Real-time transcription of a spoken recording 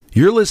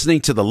You're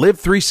listening to the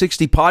Live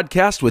 360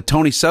 podcast with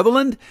Tony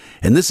Sutherland,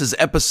 and this is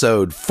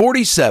episode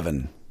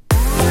 47.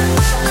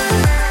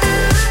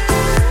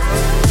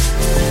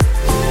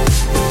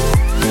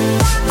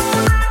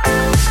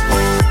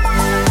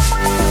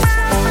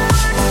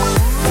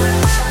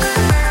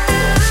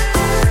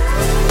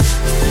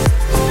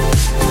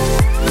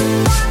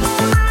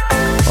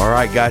 All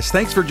right, guys,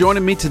 thanks for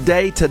joining me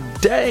today.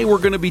 Today, we're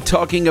going to be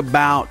talking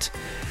about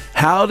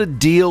how to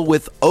deal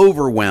with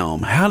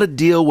overwhelm, how to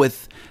deal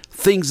with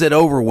things that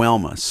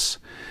overwhelm us.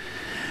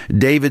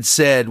 David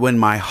said, "When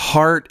my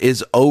heart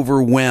is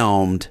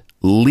overwhelmed,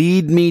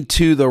 lead me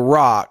to the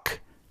rock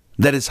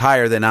that is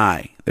higher than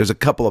I." There's a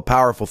couple of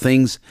powerful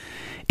things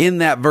in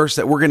that verse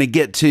that we're going to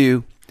get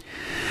to.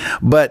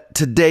 But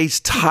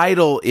today's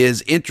title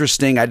is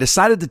interesting. I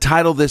decided to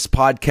title this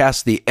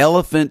podcast, "The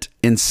Elephant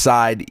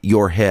Inside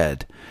Your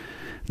Head."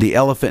 The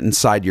elephant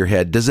inside your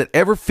head. Does it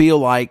ever feel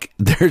like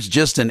there's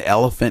just an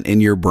elephant in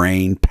your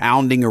brain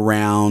pounding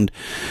around,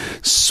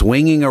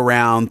 swinging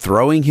around,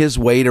 throwing his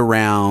weight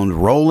around,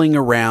 rolling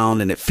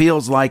around, and it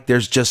feels like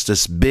there's just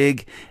this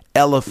big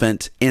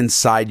elephant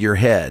inside your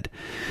head?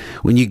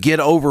 When you get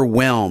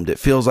overwhelmed, it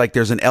feels like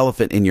there's an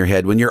elephant in your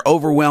head. When you're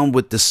overwhelmed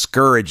with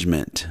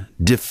discouragement,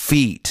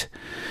 defeat,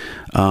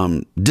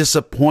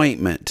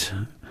 disappointment,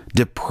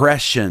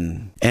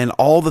 depression, and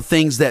all the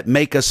things that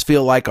make us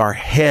feel like our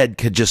head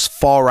could just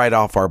fall right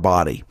off our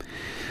body.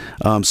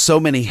 So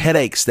many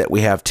headaches that we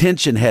have,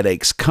 tension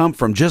headaches, come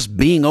from just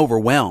being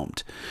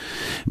overwhelmed,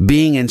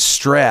 being in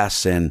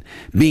stress and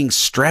being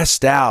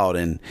stressed out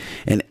and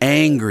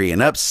angry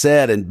and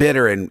upset and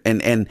bitter.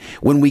 And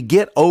when we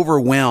get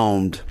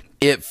overwhelmed,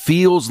 it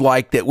feels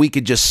like that we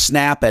could just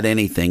snap at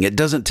anything. It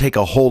doesn't take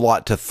a whole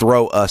lot to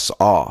throw us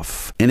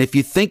off. And if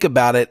you think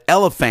about it,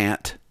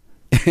 elephant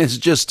is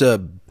just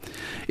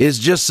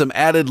some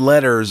added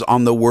letters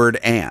on the word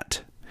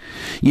ant.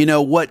 You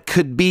know, what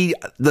could be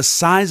the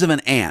size of an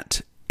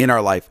ant in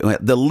our life,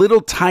 the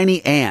little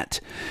tiny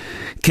ant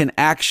can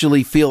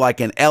actually feel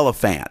like an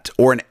elephant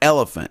or an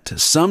elephant.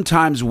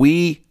 Sometimes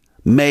we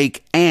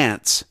make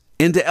ants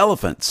into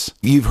elephants.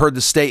 You've heard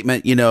the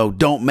statement,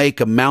 don't make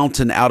a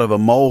mountain out of a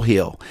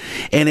molehill.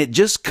 And it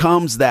just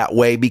comes that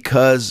way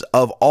because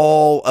of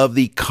all of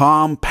the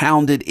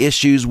compounded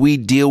issues we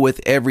deal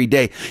with every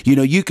day.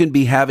 You can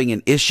be having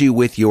an issue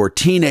with your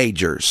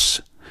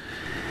teenagers,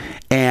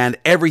 and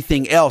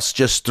everything else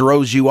just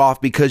throws you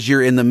off because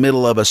you're in the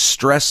middle of a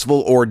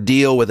stressful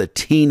ordeal with a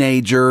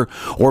teenager,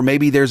 or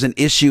maybe there's an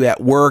issue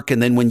at work,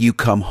 and then when you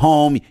come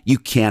home, you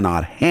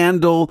cannot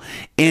handle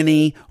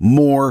any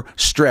more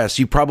stress.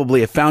 You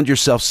probably have found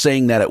yourself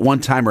saying that at one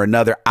time or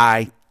another,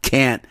 "I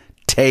can't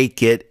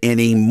take it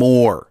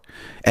anymore."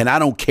 And I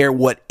don't care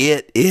what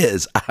it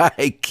is.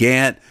 I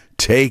can't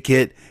take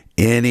it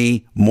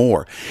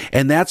anymore.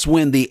 And that's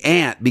when the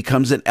ant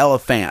becomes an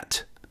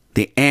elephant.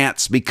 The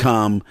ants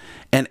become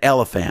an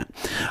elephant.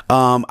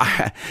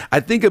 I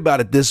think about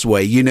it this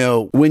way.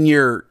 When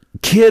your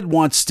kid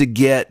wants to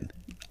get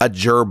a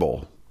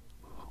gerbil,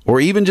 or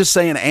even just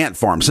say an ant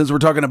farm, since we're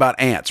talking about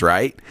ants,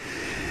 right?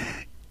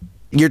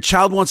 Your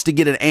child wants to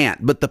get an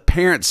ant, but the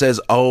parent says,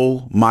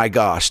 "Oh my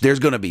gosh, there's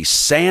going to be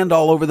sand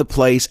all over the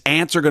place.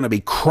 Ants are going to be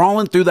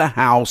crawling through the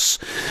house.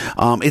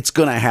 It's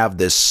going to have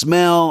this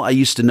smell." I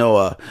used to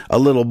know a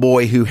little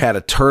boy who had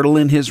a turtle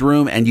in his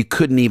room, and you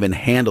couldn't even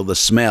handle the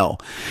smell.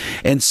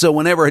 And so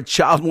whenever a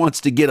child wants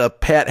to get a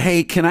pet,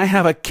 "Hey, can I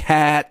have a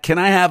cat? Can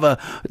I have a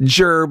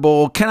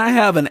gerbil? Can I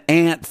have an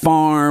ant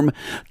farm?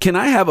 Can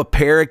I have a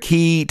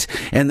parakeet?"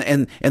 And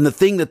the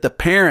thing that the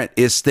parent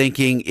is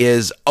thinking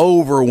is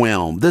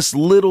overwhelmed. This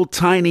little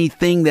tiny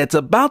thing that's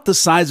about the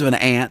size of an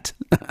ant,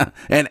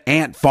 an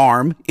ant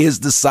farm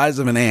is the size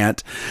of an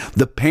ant.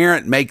 The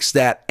parent makes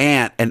that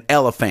ant an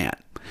elephant.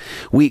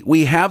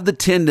 We have the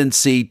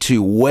tendency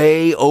to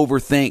way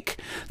overthink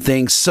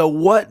things. So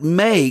what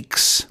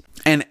makes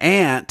an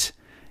ant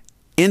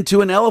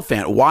into an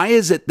elephant? Why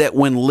is it that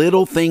when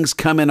little things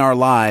come in our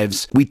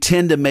lives, we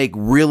tend to make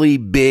really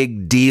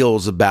big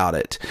deals about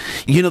it?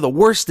 The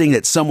worst thing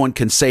that someone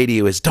can say to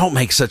you is, "Don't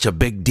make such a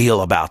big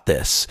deal about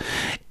this."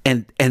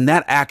 And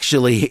that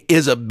actually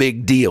is a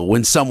big deal.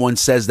 When someone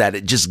says that,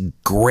 it just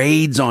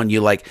grades on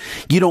you like,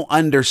 "You don't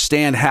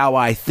understand how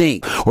I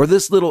think," or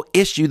 "This little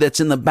issue that's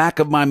in the back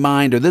of my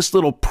mind," or "This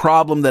little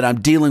problem that I'm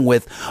dealing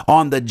with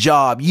on the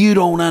job, you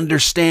don't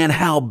understand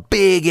how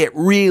big it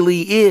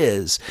really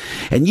is."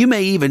 And you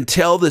may even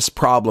tell this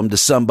problem to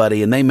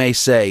somebody, and they may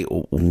say,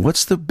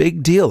 "What's the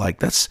big deal?"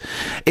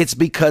 It's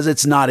because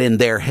it's not in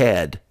their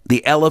head.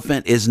 The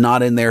elephant is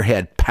not in their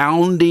head,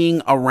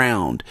 pounding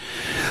around.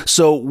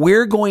 So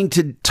we're going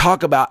to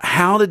talk about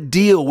how to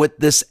deal with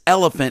this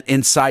elephant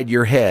inside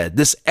your head,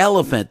 this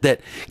elephant that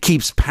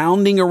keeps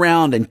pounding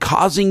around and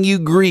causing you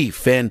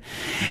grief. And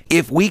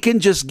if we can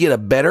just get a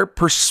better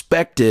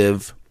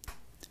perspective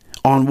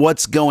on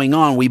what's going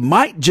on, we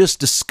might just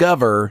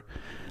discover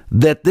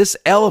that this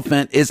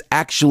elephant is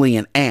actually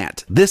an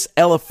ant. This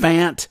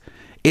elephant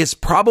is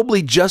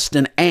probably just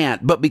an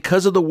ant, but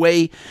because of the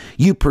way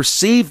you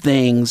perceive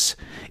things,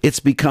 it's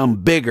become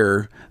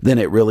bigger than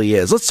it really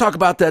is. Let's talk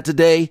about that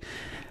today.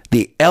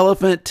 The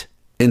elephant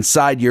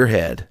inside your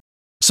head.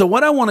 So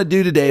what I want to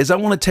do today is I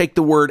want to take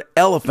the word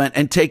elephant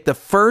and take the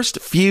first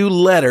few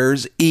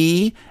letters,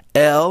 E-L-E-P-H,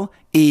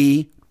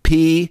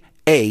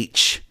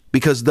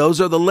 because those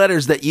are the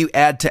letters that you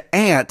add to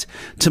ant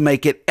to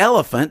make it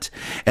elephant.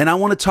 And I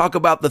want to talk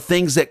about the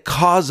things that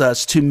cause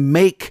us to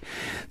make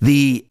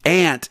the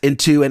ant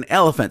into an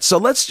elephant. So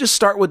let's just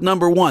start with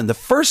number one. The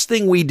first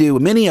thing we do,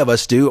 many of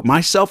us do,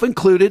 myself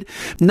included,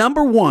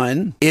 number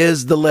one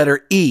is the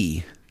letter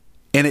E,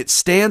 and it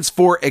stands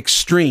for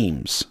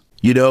extremes.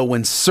 You know,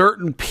 when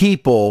certain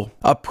people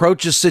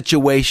approach a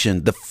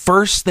situation, the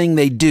first thing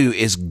they do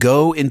is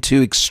go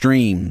into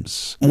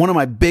extremes. One of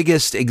my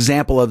biggest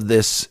example of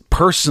this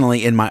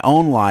personally in my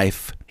own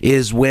life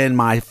is when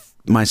my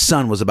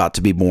son was about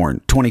to be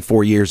born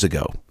 24 years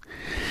ago.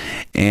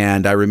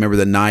 And I remember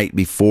the night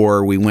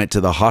before we went to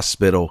the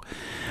hospital,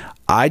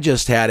 I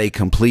just had a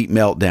complete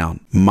meltdown.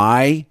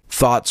 My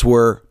thoughts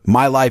were,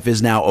 my life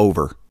is now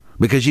over.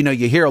 Because, you know,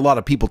 you hear a lot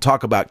of people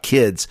talk about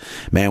kids.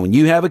 Man, when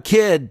you have a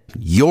kid,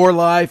 your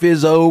life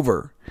is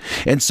over.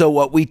 And so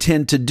what we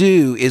tend to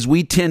do is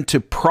we tend to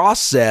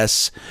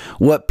process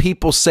what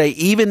people say,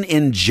 even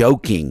in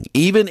joking,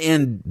 even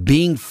in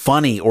being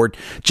funny or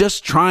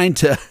just trying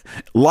to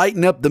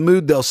lighten up the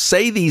mood. They'll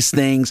say these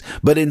things,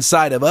 but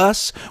inside of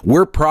us,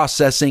 we're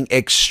processing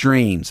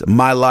extremes.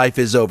 My life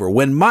is over.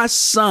 When my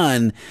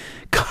son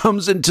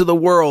comes into the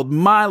world,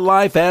 my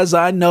life as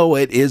I know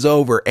it is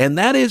over. And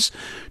that is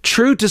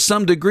true to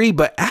some degree,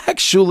 but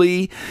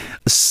actually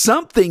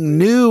something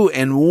new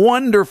and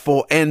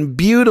wonderful and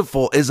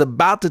beautiful is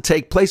about to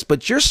take place.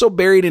 But you're so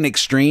buried in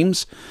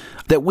extremes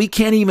that we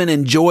can't even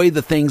enjoy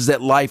the things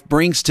that life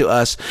brings to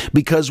us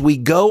because we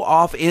go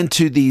off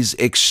into these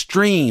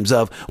extremes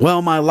of,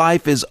 well, my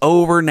life is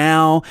over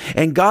now.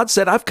 And God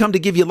said, I've come to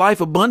give you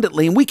life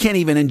abundantly. And we can't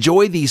even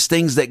enjoy these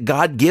things that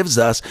God gives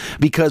us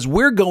because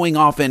we're going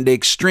off into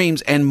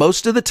extremes. And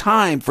most of the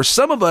time, for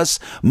some of us,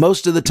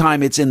 most of the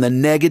time it's in the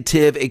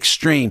negative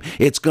extreme.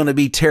 It's going to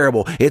be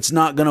terrible. It's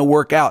not going to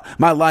work out.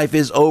 My life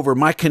is over.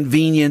 My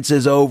convenience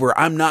is over.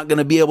 I'm not going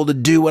to be able to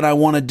do what I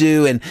want to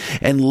do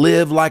and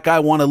live like I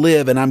want to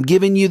live. And I'm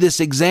giving you this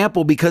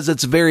example because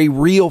it's very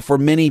real for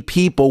many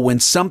people. When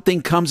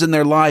something comes in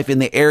their life in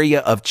the area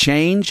of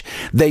change,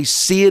 they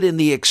see it in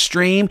the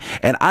extreme.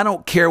 And I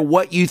don't care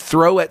what you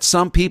throw at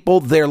some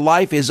people, their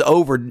life is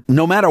over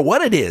no matter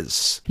what it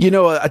is. You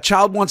know, a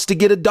child wants to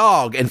get a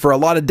dog, and for a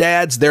lot of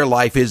dads, their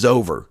life is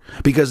over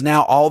because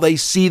now all they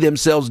see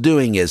themselves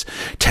doing is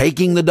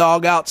taking the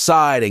dog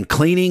outside and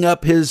cleaning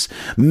up his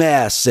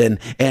mess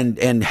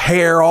and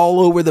hair all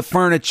over the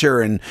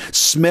furniture and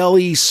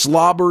smelly,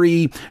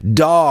 slobbery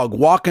dog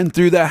walking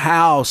through the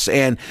house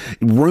and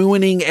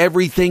ruining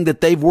everything that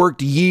they've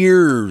worked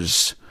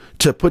years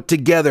to put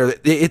together.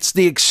 It's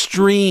the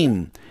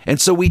extreme.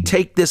 And so we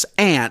take this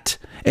ant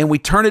and we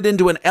turn it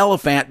into an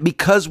elephant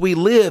because we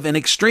live in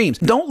extremes.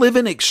 Don't live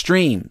in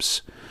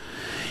extremes.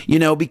 You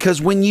know,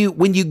 because when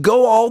you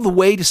go all the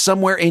way to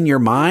somewhere in your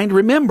mind,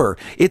 remember,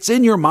 it's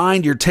in your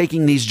mind you're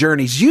taking these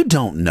journeys. You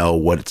don't know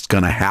what's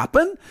going to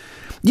happen.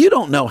 You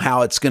don't know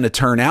how it's going to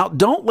turn out.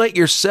 Don't let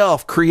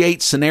yourself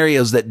create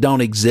scenarios that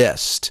don't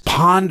exist.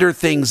 Ponder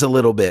things a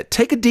little bit.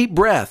 Take a deep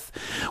breath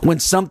when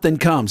something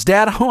comes.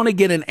 Dad, I want to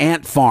get an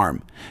ant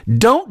farm.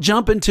 Don't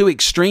jump into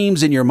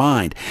extremes in your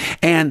mind.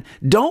 And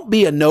don't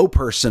be a no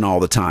person all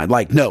the time.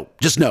 Like, no,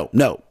 just no,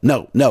 no,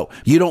 no, no.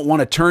 You don't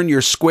want to turn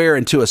your square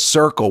into a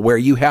circle where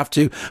you have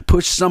to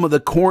push some of the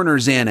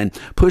corners in and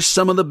push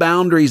some of the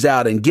boundaries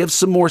out and give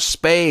some more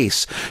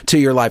space to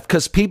your life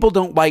because people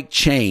don't like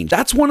change.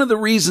 That's one of the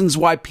reasons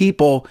why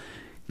people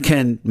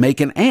can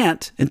make an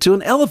ant into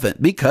an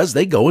elephant, because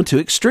they go into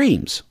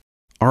extremes.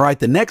 All right,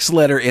 the next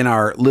letter in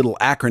our little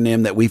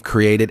acronym that we've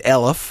created,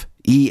 ELEPH,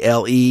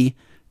 E-L-E-P-H,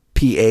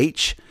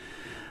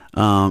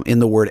 in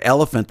the word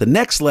elephant, the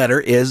next letter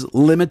is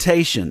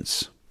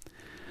limitations.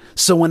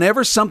 So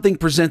whenever something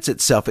presents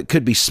itself, it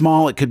could be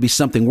small, it could be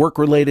something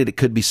work-related, it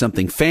could be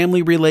something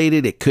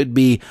family-related, it could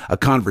be a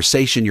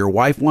conversation your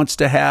wife wants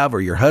to have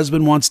or your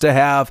husband wants to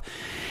have,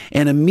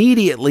 and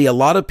immediately a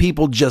lot of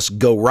people just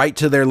go right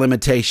to their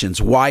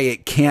limitations, why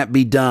it can't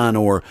be done,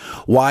 or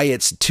why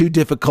it's too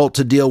difficult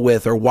to deal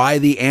with, or why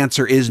the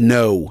answer is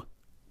no,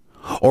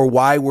 or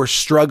why we're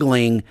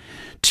struggling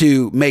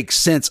to make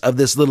sense of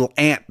this little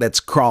ant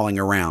that's crawling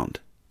around.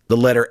 The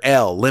letter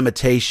L,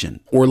 limitation,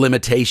 or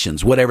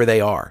limitations, whatever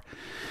they are.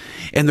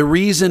 And the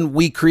reason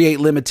we create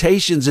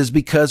limitations is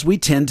because we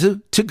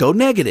tend to go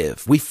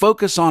negative. We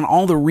focus on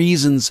all the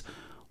reasons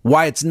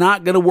why it's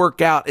not going to work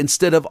out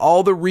instead of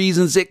all the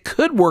reasons it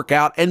could work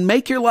out and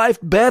make your life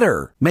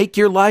better, make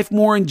your life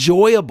more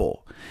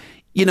enjoyable.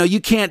 You know,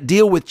 you can't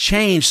deal with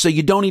change, so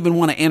you don't even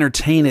want to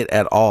entertain it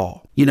at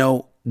all. You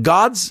know,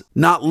 God's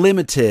not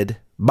limited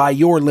by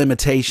your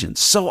limitations.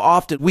 So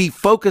often we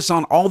focus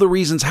on all the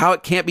reasons how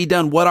it can't be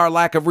done, what our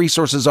lack of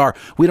resources are.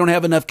 We don't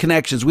have enough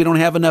connections. We don't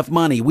have enough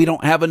money. We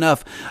don't have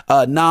enough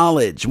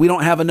knowledge. We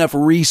don't have enough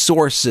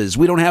resources.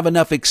 We don't have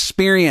enough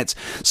experience.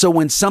 So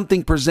when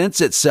something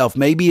presents itself,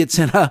 maybe it's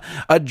in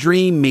a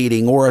dream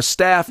meeting or a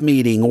staff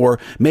meeting, or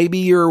maybe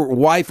your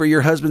wife or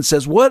your husband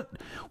says, what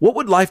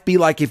would life be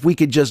like if we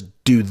could just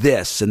do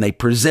this? And they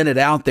present it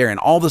out there, and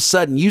all of a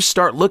sudden you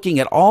start looking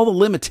at all the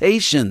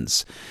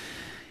limitations.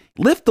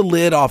 Lift the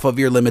lid off of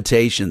your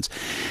limitations.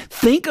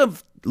 Think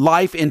of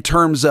life in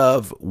terms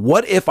of,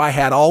 what if I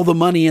had all the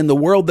money in the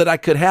world that I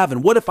could have?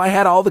 And what if I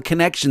had all the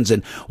connections?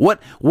 And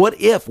what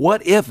if,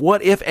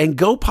 and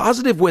go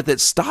positive with it.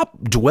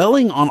 Stop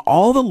dwelling on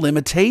all the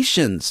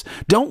limitations.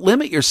 Don't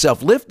limit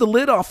yourself. Lift the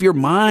lid off your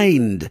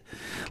mind.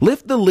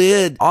 Lift the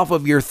lid off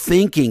of your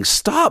thinking.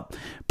 Stop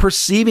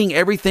perceiving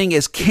everything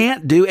as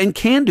can't do and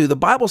can do. The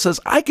Bible says,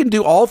 I can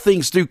do all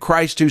things through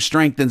Christ who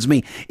strengthens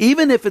me.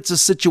 Even if it's a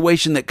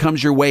situation that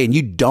comes your way and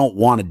you don't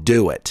want to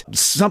do it.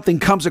 Something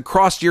comes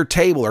across your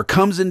table or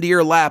comes into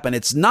your lap, and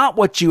it's not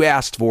what you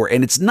asked for,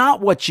 and it's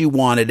not what you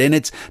wanted, and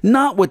it's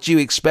not what you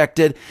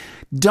expected.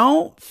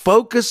 Don't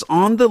focus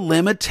on the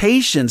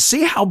limitations.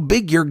 See how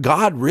big your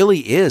God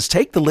really is.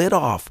 Take the lid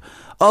off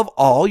of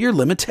all your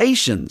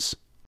limitations.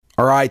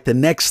 All right, the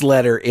next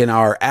letter in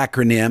our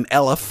acronym,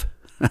 ELIF,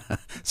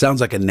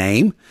 sounds like a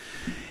name,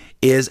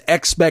 is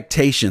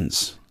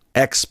expectations.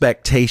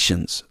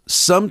 Expectations.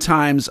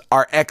 Sometimes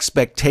our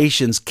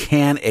expectations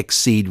can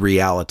exceed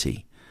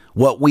reality.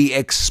 What we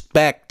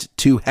expect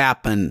to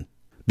happen,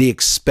 the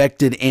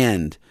expected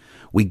end.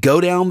 We go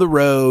down the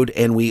road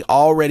and we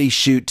already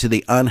shoot to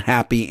the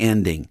unhappy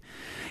ending.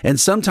 And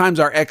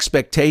sometimes our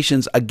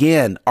expectations,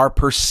 again, are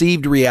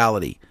perceived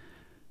reality.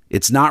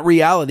 It's not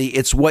reality,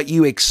 it's what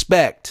you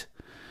expect.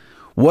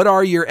 What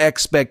are your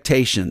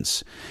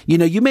expectations? You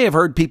know, you may have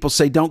heard people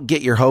say, don't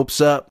get your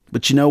hopes up.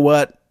 But you know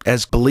what?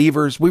 As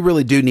believers, we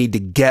really do need to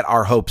get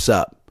our hopes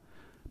up,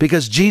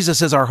 because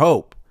Jesus is our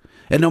hope.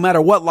 And no matter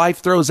what life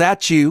throws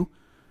at you,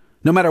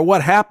 no matter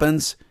what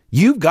happens,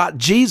 you've got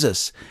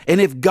Jesus.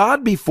 And if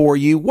God be for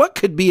you, what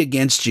could be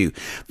against you?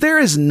 There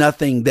is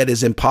nothing that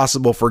is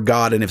impossible for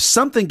God. And if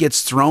something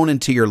gets thrown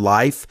into your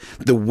life,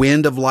 the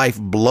wind of life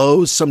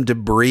blows some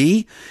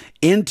debris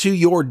into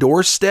your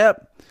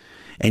doorstep,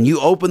 and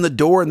you open the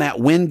door and that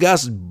wind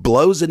gust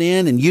blows it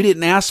in, and you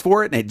didn't ask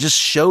for it, and it just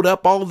showed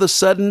up all of a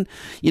sudden,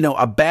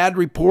 a bad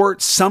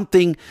report,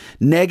 something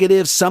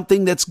negative,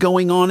 something that's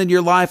going on in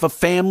your life, a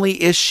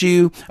family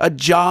issue, a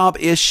job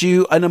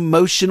issue, an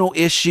emotional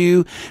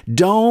issue.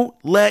 Don't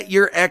let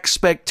your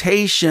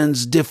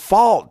expectations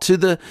default to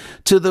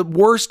the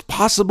worst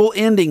possible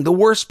ending, the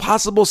worst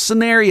possible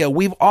scenario.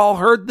 We've all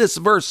heard this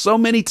verse so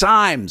many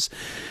times.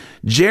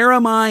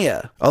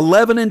 Jeremiah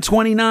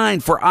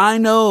 11:29, for I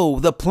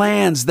know the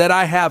plans that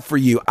I have for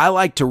you. I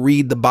like to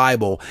read the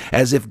Bible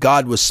as if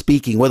God was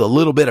speaking with a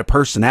little bit of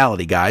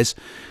personality, guys.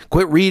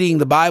 Quit reading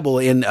the Bible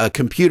in a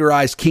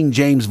computerized King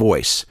James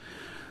voice.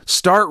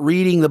 Start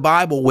reading the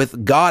Bible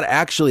with God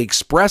actually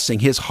expressing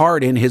his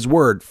heart in his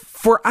word.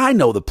 For I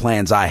know the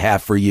plans I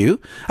have for you.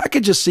 I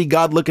could just see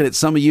God looking at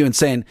some of you and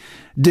saying,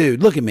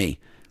 dude, look at me.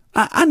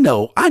 I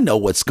know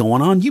what's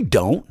going on. You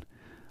don't.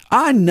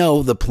 I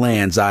know the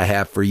plans I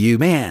have for you,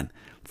 man.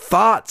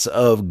 Thoughts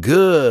of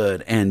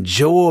good and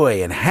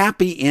joy and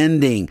happy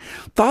ending.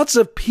 Thoughts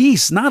of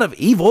peace, not of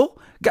evil.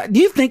 God, do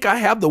you think I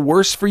have the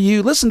worst for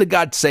you? Listen to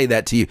God say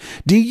that to you.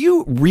 Do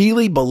you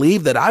really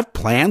believe that I've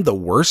planned the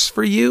worst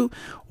for you?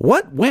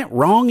 What went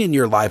wrong in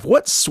your life?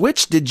 What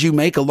switch did you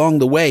make along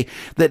the way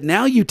that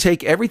now you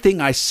take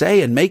everything I say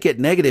and make it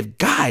negative?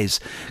 Guys,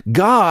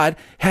 God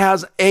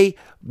has a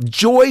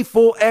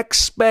joyful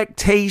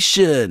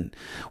expectation.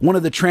 One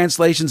of the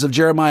translations of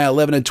Jeremiah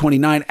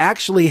 11:29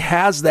 actually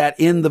has that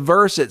in the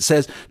verse. It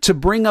says to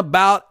bring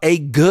about a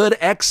good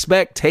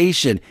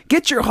expectation.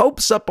 Get your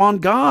hopes up on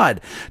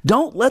God.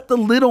 Don't let the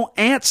little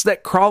ants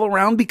that crawl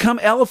around become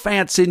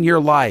elephants in your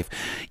life.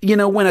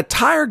 When a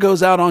tire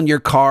goes out on your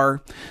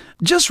car,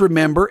 just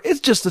remember, it's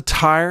just a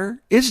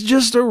tire. It's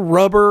just a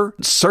rubber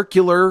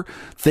circular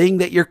thing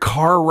that your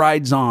car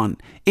rides on.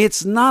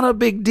 It's not a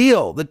big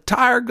deal. The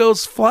tire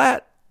goes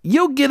flat.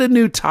 You'll get a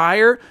new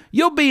tire.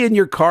 You'll be in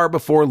your car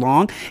before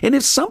long. And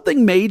if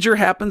something major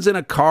happens in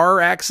a car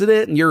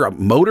accident and your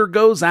motor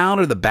goes out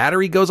or the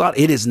battery goes out,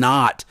 it is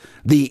not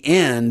the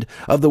end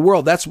of the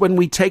world. That's when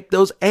we take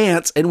those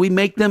ants and we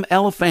make them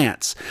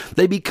elephants.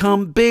 They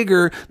become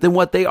bigger than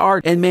what they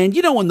are. And man,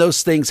 when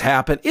those things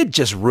happen, it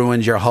just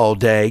ruins your whole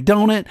day,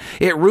 don't it?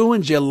 It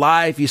ruins your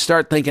life. You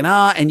start thinking,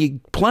 and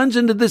you plunge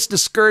into this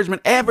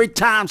discouragement. Every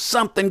time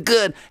something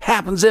good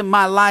happens in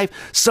my life,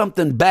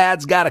 something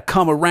bad's got to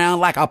come around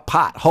like a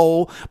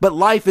pothole. But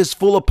life is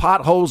full of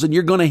potholes and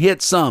you're going to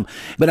hit some.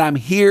 But I'm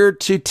here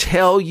to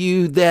tell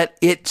you that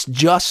it's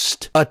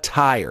just a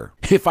tire.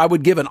 If I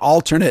would give an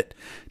alternate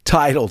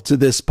title to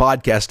this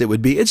podcast, it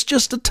would be, it's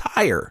just a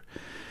tire.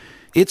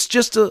 It's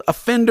just a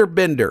fender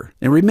bender.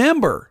 And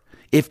remember,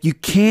 if you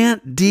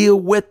can't deal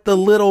with the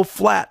little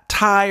flat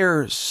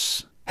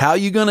tires, How are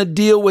you going to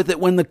deal with it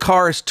when the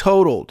car is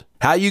totaled?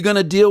 How are you going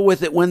to deal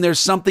with it when there's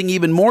something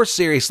even more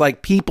serious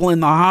like people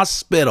in the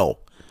hospital?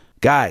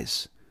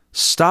 Guys,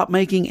 stop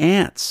making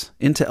ants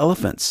into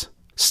elephants.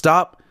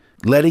 Stop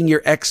letting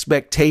your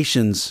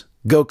expectations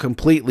go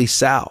completely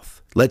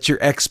south. Let your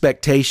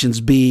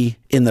expectations be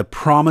in the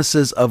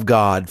promises of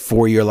God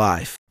for your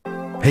life.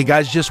 Hey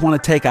guys, just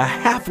want to take a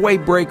halfway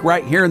break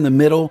right here in the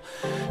middle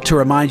to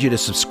remind you to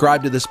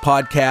subscribe to this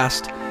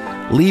podcast,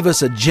 leave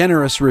us a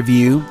generous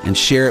review, and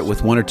share it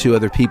with one or two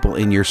other people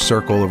in your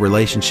circle of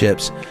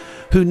relationships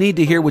who need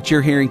to hear what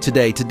you're hearing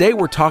today. Today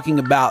we're talking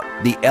about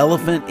the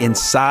elephant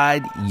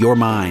inside your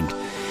mind.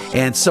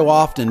 And so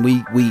often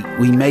we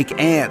make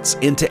ants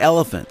into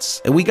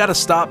elephants, and we got to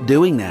stop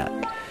doing that.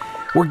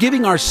 We're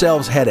giving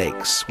ourselves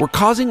headaches. We're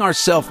causing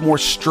ourselves more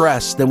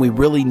stress than we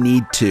really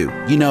need to.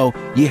 You know,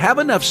 you have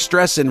enough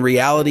stress in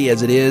reality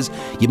as it is.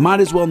 You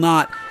might as well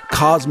not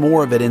cause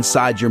more of it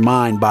inside your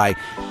mind by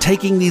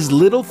taking these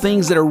little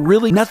things that are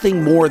really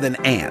nothing more than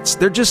ants.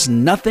 They're just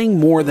nothing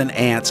more than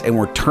ants, and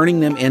we're turning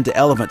them into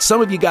elephants.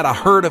 Some of you got a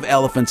herd of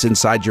elephants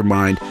inside your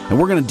mind, and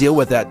we're going to deal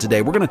with that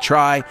today. We're going to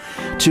try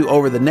to,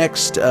 over the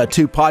next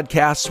two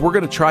podcasts, we're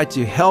going to try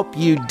to help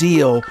you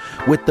deal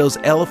with those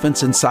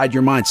elephants inside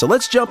your mind. So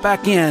let's jump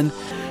back in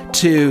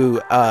to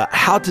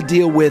how to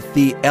deal with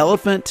the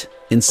elephant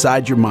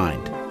inside your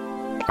mind.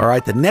 All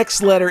right, the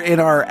next letter in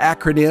our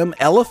acronym,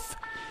 ELEPH,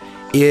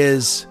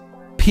 is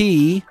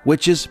P,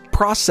 which is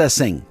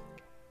processing.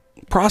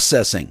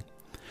 Processing.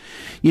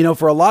 You know,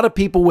 for a lot of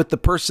people with the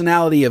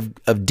personality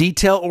of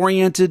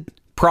detail-oriented,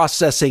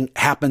 processing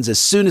happens as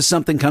soon as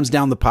something comes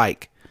down the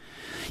pike.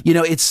 You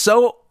know, it's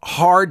so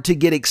hard to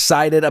get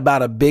excited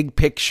about a big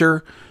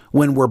picture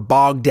when we're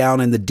bogged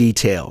down in the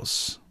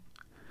details.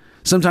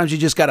 Sometimes you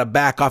just got to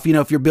back off. You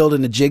know, if you're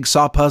building a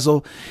jigsaw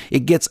puzzle,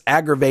 it gets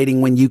aggravating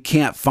when you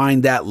can't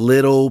find that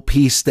little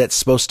piece that's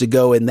supposed to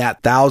go in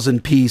that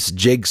 1,000-piece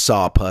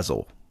jigsaw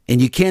puzzle.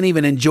 And you can't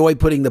even enjoy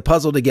putting the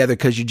puzzle together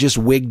because you just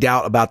wigged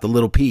out about the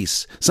little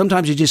piece.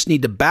 Sometimes you just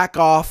need to back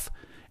off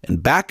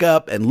and back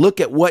up and look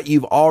at what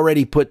you've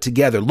already put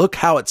together. Look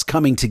how it's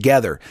coming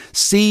together.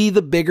 See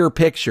the bigger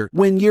picture.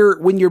 When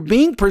you're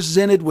being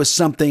presented with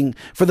something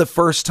for the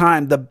first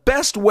time, the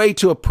best way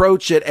to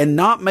approach it and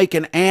not make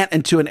an ant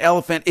into an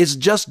elephant is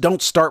just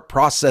don't start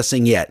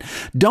processing yet.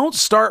 Don't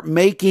start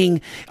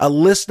making a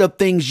list of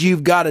things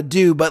you've got to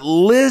do, but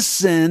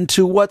listen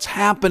to what's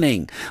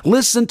happening.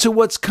 Listen to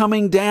what's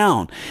coming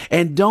down,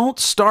 and don't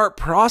start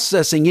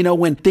processing. You know,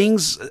 when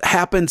things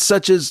happen,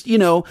 such as, you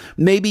know,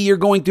 maybe you're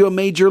going through a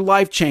major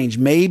life change.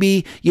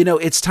 Maybe, you know,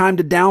 it's time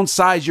to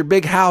downsize your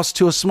big house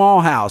to a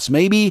small house.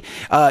 Maybe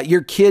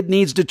your kid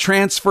needs to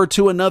transfer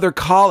to another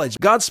college.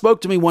 God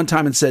spoke to me one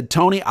time and said,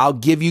 Tony, I'll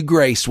give you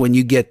grace when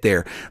you get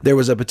there. There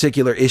was a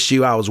particular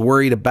issue I was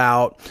worried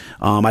about.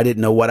 I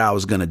didn't know what I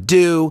was going to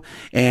do.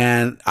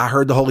 And I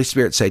heard the Holy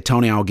Spirit say,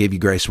 Tony, I'll give you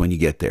grace when you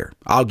get there.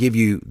 I'll give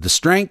you the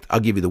strength. I'll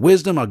give you the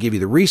wisdom. I'll give you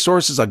the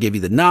resources. I'll give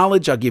you the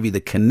knowledge. I'll give you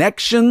the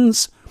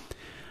connections.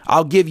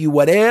 I'll give you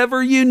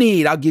whatever you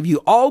need. I'll give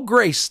you all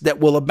grace that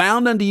will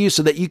abound unto you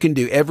so that you can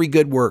do every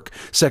good work.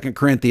 2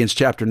 Corinthians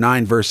chapter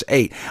 9, verse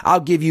 8. I'll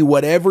give you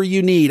whatever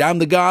you need. I'm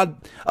the God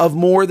of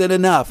more than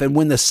enough. And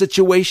when the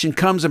situation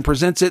comes and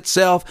presents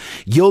itself,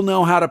 you'll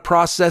know how to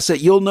process it.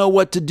 You'll know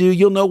what to do.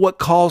 You'll know what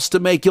calls to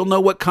make. You'll know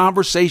what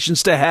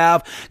conversations to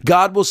have.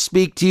 God will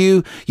speak to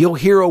you. You'll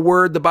hear a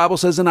word. The Bible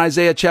says in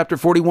Isaiah chapter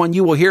 41,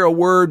 you will hear a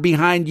word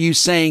behind you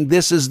saying,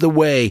 this is the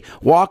way.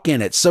 Walk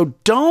in it. So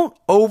don't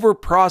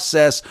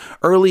over-process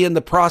early in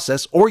the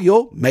process, or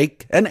you'll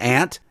make an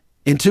ant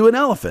into an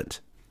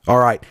elephant. All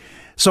right.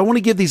 So I want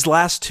to give these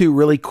last two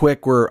really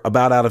quick. We're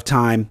about out of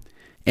time.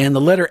 And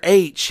the letter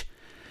H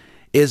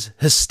is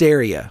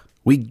hysteria.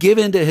 We give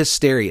into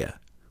hysteria.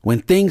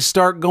 When things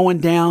start going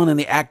down and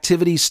the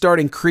activities start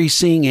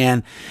increasing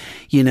and,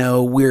 you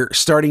know, we're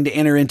starting to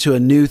enter into a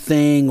new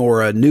thing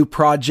or a new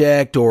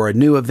project or a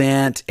new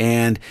event,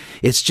 and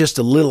it's just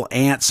a little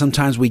ant,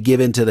 sometimes we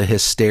give into the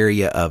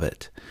hysteria of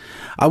it.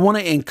 I want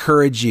to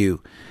encourage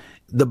you.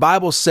 The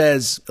Bible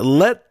says,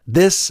 let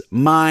this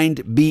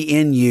mind be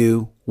in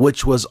you,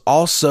 which was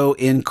also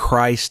in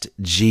Christ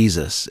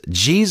Jesus.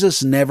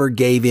 Jesus never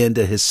gave in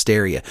to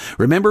hysteria.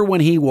 Remember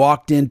when he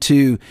walked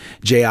into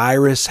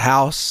Jairus'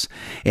 house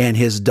and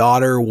his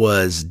daughter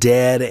was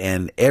dead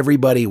and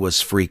everybody was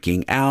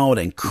freaking out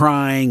and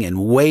crying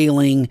and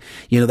wailing?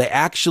 You know, they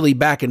actually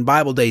back in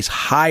Bible days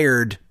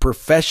hired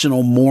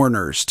professional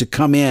mourners to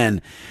come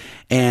in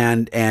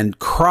and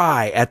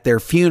cry at their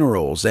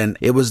funerals. And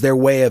it was their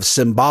way of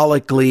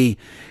symbolically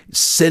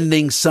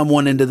sending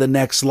someone into the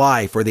next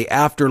life or the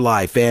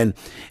afterlife. And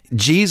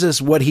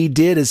Jesus, what he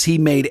did is he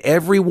made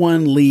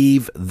everyone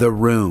leave the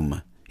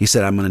room. He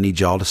said, I'm going to need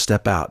y'all to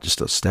step out, just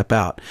to step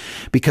out.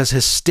 Because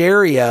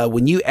hysteria,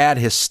 when you add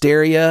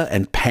hysteria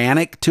and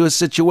panic to a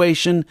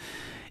situation,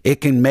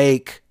 it can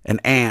make an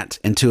ant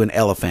into an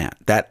elephant.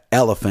 That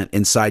elephant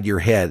inside your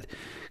head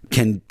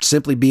can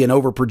simply be an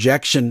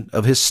overprojection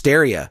of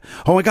hysteria.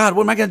 Oh my God,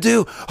 what am I going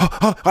to do?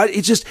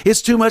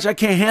 It's too much. I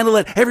can't handle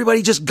it.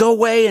 Everybody just go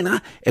away.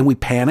 And we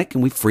panic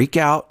and we freak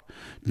out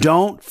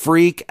Don't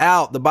freak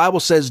out. The Bible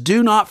says,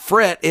 do not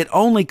fret. It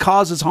only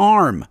causes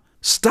harm.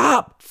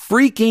 Stop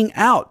freaking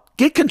out.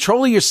 Get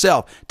control of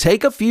yourself.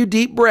 Take a few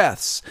deep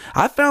breaths.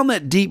 I found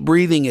that deep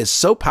breathing is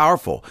so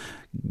powerful.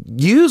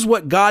 Use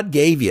what God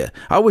gave you.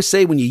 I always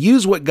say when you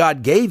use what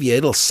God gave you,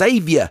 it'll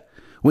save you.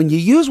 When you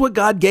use what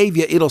God gave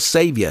you, it'll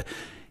save you.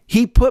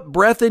 He put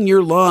breath in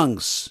your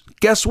lungs.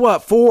 Guess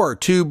what?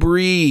 To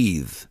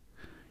breathe.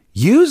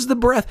 Use the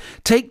breath.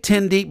 Take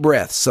 10 deep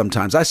breaths.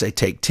 Sometimes I say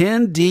take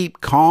 10 deep,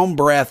 calm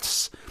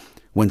breaths.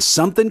 When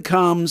something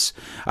comes,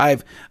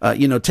 I've,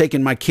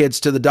 taken my kids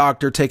to the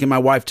doctor, taken my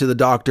wife to the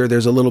doctor.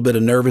 There's a little bit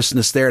of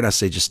nervousness there. And I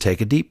say, just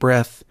take a deep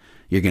breath.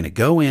 You're going to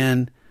go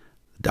in.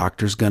 The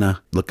doctor's going to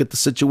look at the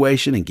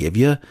situation and give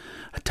you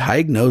a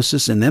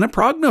diagnosis and then a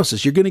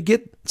prognosis. You're going to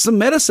get some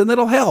medicine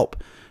that'll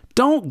help.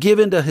 Don't give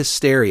into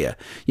hysteria.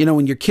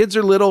 When your kids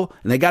are little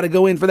and they got to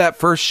go in for that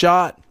first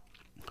shot,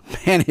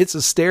 man, it's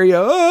hysteria.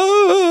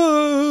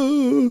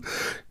 Oh!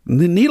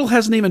 The needle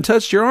hasn't even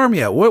touched your arm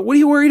yet. What are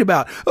you worried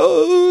about?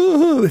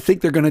 Oh, they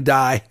think they're going to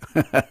die.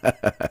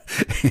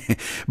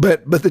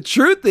 But the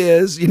truth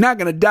is, you're not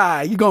going to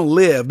die. You're going to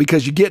live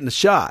because you're getting a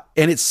shot.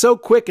 And it's so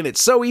quick and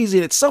it's so easy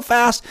and it's so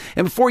fast.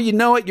 And before you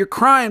know it, you're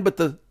crying, but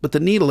the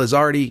needle has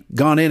already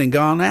gone in and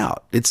gone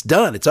out. It's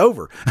done. It's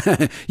over.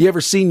 You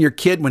ever seen your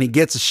kid when he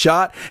gets a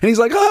shot and he's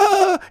like,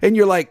 ah, and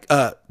you're like,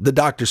 the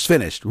doctor's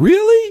finished.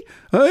 Really?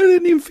 I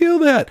didn't even feel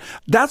that.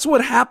 That's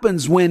what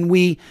happens when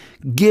we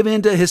give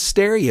into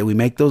hysteria. We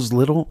make those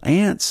little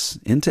ants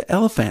into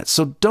elephants.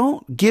 So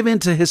don't give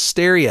into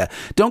hysteria.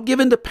 Don't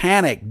give into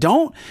panic.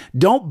 Don't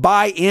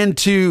buy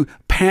into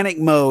panic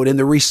mode and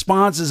the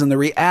responses and the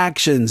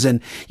reactions.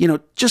 And,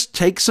 just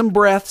take some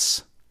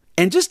breaths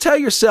and just tell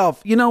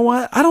yourself, you know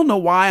what? I don't know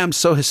why I'm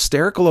so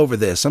hysterical over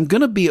this. I'm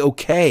going to be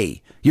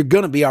okay. You're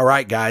going to be all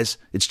right, guys.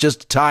 It's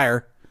just a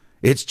tire.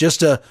 It's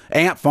just a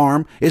ant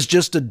farm. It's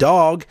just a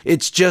dog.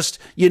 It's just,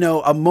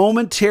 a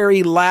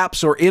momentary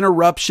lapse or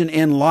interruption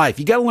in life.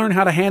 You got to learn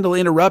how to handle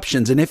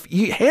interruptions. And if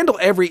you handle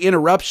every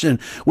interruption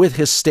with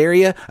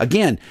hysteria,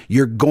 again,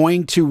 you're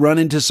going to run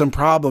into some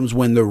problems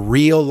when the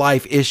real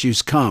life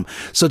issues come.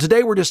 So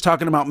today we're just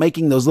talking about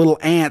making those little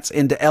ants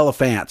into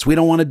elephants. We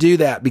don't want to do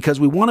that because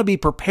we want to be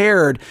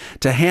prepared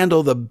to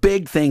handle the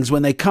big things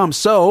when they come.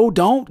 So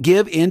don't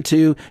give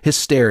into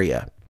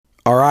hysteria.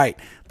 All right.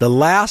 The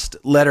last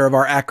letter of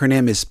our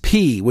acronym is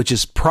P, which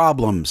is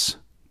problems.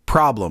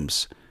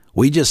 Problems.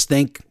 We just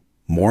think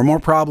more and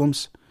more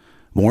problems,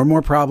 more and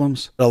more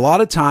problems. A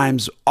lot of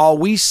times, all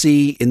we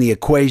see in the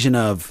equation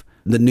of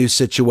the new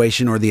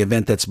situation or the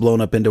event that's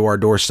blown up into our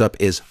doorstep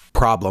is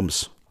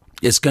problems.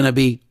 It's going to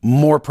be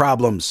more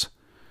problems.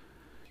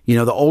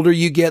 The older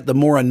you get, the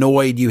more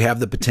annoyed you have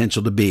the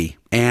potential to be.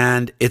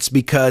 And it's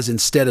because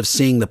instead of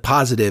seeing the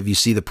positive, you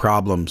see the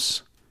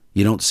problems.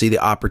 You don't see the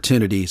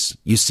opportunities.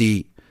 You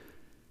see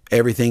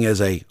everything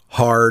as a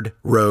hard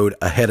road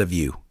ahead of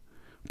you.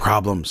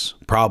 Problems.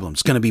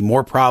 It's going to be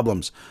more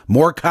problems,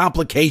 more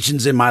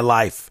complications in my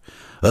life.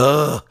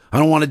 I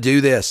don't want to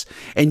do this.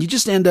 And you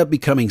just end up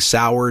becoming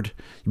soured.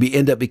 You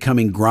end up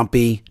becoming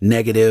grumpy,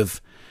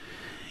 negative.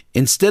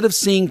 Instead of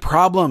seeing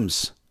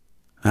problems,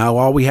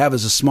 all we have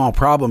is a small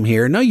problem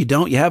here. No, you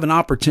don't. You have an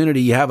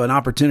opportunity. You have an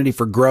opportunity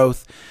for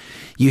growth.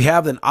 You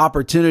have an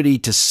opportunity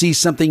to see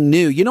something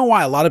new. You know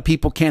why a lot of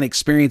people can't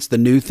experience the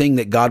new thing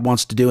that God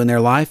wants to do in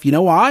their life? You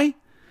know why?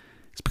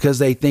 It's because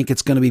they think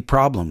it's going to be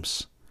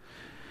problems.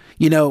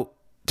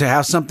 To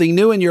have something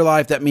new in your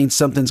life, that means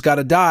something's got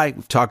to die.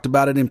 We've talked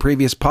about it in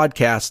previous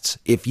podcasts.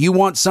 If you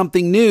want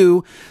something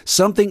new,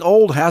 something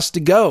old has to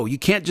go. You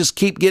can't just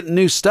keep getting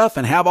new stuff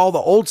and have all the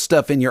old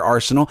stuff in your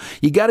arsenal.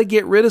 You got to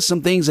get rid of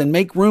some things and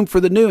make room for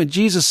the new. And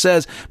Jesus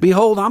says,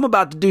 behold, I'm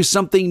about to do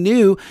something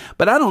new,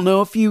 but I don't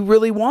know if you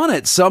really want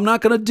it. So I'm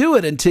not going to do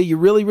it until you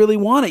really, really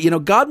want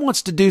it. God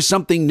wants to do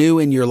something new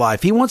in your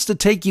life. He wants to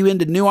take you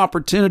into new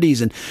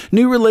opportunities and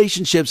new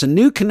relationships and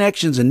new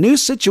connections and new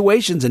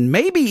situations and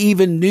maybe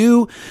even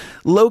new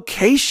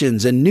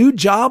locations and new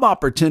job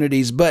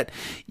opportunities, but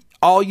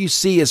all you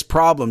see is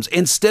problems.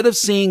 Instead of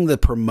seeing the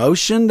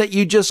promotion that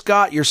you just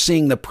got, you're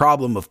seeing the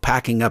problem of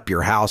packing up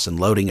your house and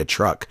loading a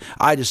truck.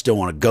 I just don't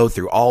want to go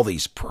through all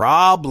these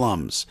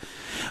problems.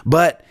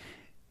 But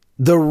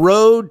the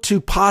road to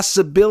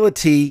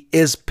possibility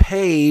is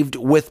paved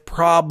with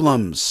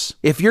problems.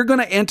 If you're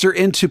going to enter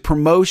into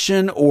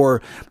promotion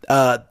or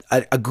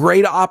a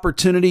great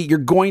opportunity, you're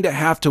going to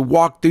have to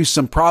walk through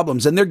some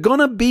problems, and they're going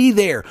to be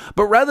there.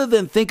 But rather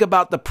than think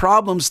about the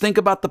problems, think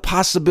about the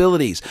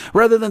possibilities.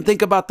 Rather than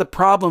think about the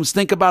problems,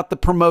 think about the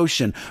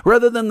promotion.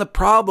 Rather than the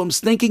problems,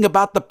 thinking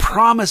about the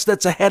promise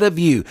that's ahead of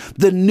you,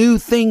 the new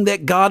thing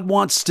that God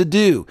wants to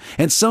do.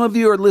 And some of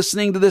you are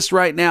listening to this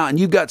right now, and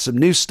you've got some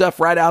new stuff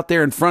right out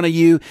there in front of of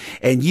you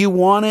and you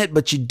want it,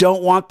 but you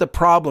don't want the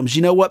problems.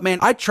 You know what, man?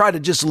 I try to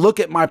just look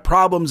at my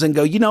problems and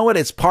go, you know what?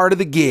 It's part of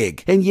the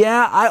gig. And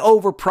yeah, I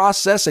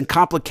overprocess and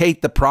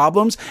complicate the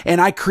problems, and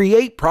I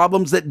create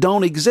problems that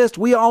don't exist.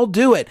 We all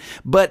do it.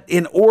 But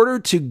in order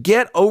to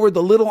get over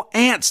the little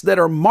ants that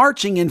are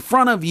marching in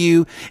front of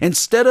you,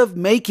 instead of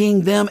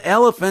making them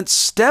elephants,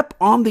 step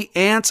on the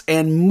ants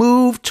and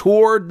move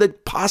toward the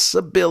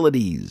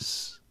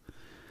possibilities.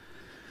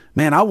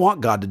 Man, I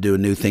want God to do a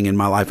new thing in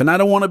my life, and I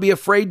don't want to be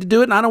afraid to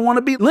do it, and I don't want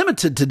to be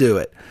limited to do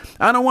it.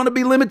 I don't want to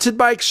be limited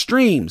by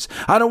extremes.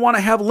 I don't want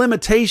to have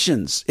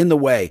limitations in the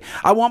way.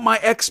 I want my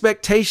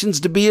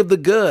expectations to be of the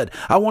good.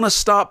 I want to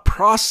stop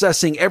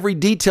processing every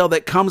detail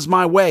that comes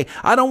my way.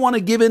 I don't want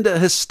to give into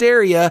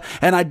hysteria,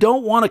 and I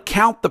don't want to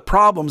count the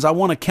problems. I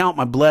want to count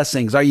my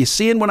blessings. Are you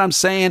seeing what I'm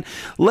saying?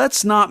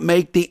 Let's not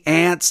make the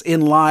ants in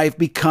life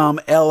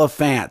become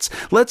elephants.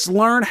 Let's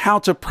learn how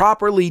to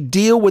properly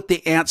deal with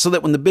the ants so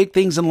that when the big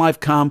things in life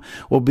come,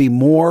 we'll be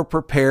more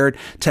prepared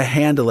to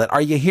handle it.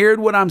 Are you hearing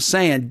what I'm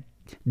saying?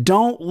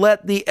 Don't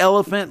let the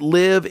elephant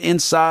live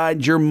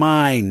inside your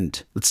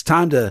mind. It's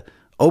time to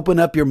open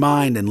up your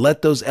mind and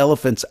let those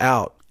elephants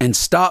out and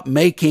stop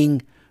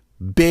making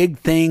big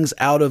things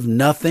out of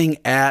nothing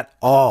at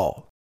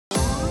all.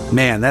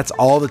 Man, that's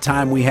all the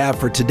time we have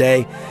for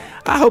today.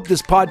 I hope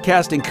this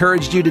podcast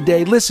encouraged you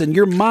today. Listen,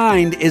 your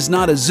mind is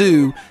not a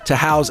zoo to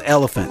house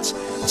elephants.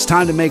 It's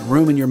time to make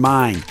room in your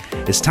mind.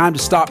 It's time to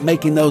stop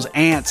making those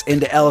ants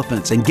into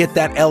elephants and get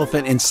that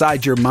elephant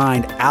inside your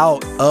mind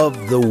out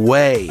of the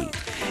way.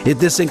 If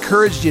this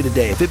encouraged you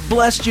today, if it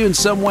blessed you in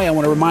some way, I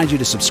want to remind you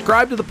to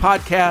subscribe to the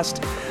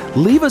podcast,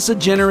 leave us a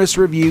generous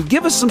review,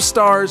 give us some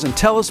stars and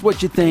tell us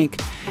what you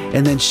think,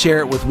 and then share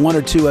it with one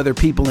or two other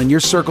people in your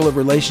circle of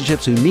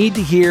relationships who need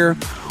to hear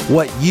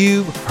what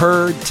you've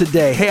heard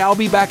today. Hey, I'll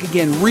be back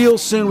again real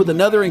soon with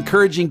another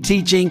encouraging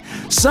teaching,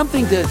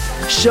 something to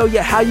show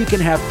you how you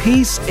can have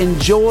peace and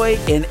joy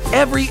in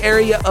every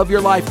area of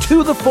your life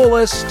to the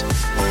fullest.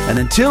 And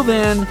until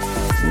then,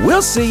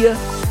 we'll see you.